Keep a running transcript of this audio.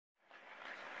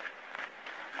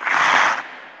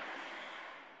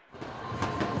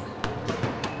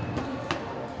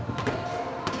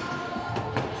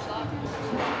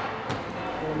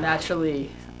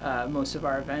naturally, most of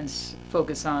our events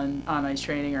focus on ice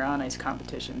training or on ice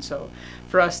competition. So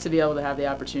for us to be able to have the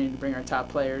opportunity to bring our top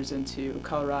players into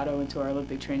Colorado, into our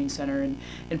Olympic Training Center,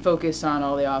 and focus on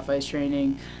all the off-ice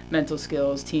training, mental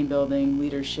skills, team building,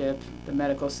 leadership, the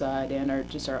medical side, and our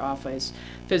off-ice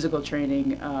physical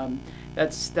training,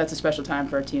 that's a special time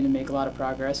for our team to make a lot of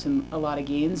progress and a lot of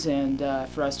gains, and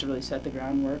for us to really set the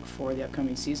groundwork for the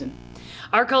upcoming season.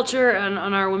 Our culture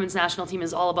on our women's national team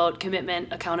is all about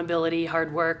commitment, accountability,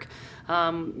 hard work.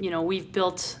 We've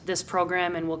built this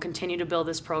program and we'll continue to build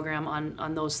this program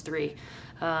on those three.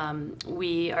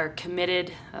 We are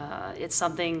committed. It's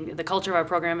something, the culture of our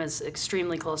program is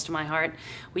extremely close to my heart.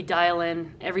 We dial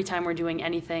in every time we're doing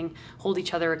anything, hold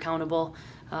each other accountable,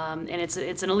 and it's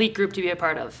an elite group to be a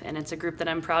part of, and it's a group that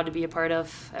I'm proud to be a part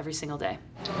of every single day.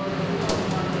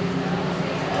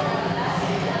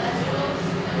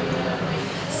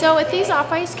 So at these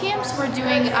off-ice camps, we're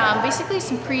doing basically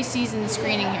some pre-season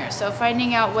screening here. So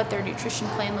finding out what their nutrition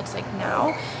plan looks like now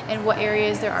and what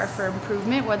areas there are for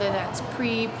improvement, whether that's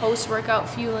post-workout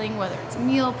fueling, whether it's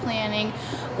meal planning,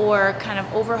 or kind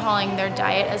of overhauling their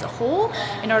diet as a whole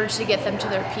in order to get them to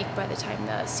their peak by the time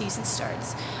the season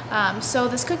starts. So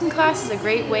this cooking class is a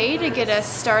great way to get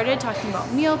us started talking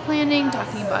about meal planning,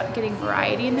 talking about getting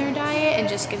variety in their diet, and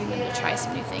just getting them to try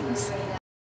some new things.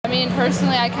 I mean,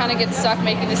 personally, I kind of get stuck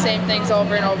making the same things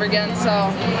over and over again,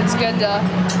 so it's good to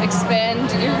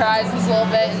expand your horizons a little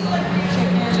bit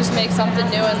and just make something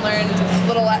new and learn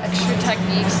little extra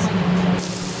techniques.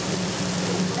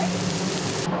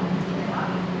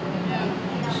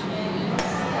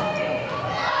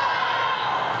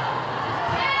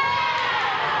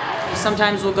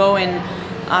 Sometimes we'll go and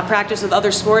practice with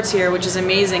other sports here, which is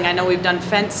amazing. I know we've done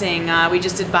fencing, we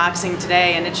just did boxing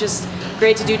today, and it's just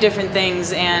great to do different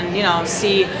things and, you know,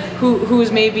 see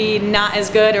who's maybe not as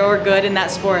good or good in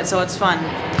that sport, so it's fun.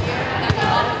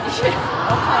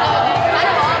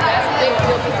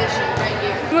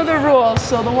 Some of the rules.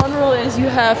 So the one rule is you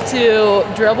have to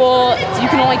dribble. You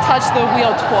can only touch the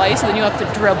wheel twice, and then you have to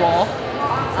dribble.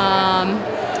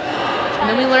 And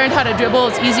then we learned how to dribble.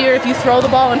 It's easier if you throw the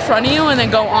ball in front of you and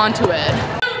then go onto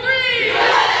it.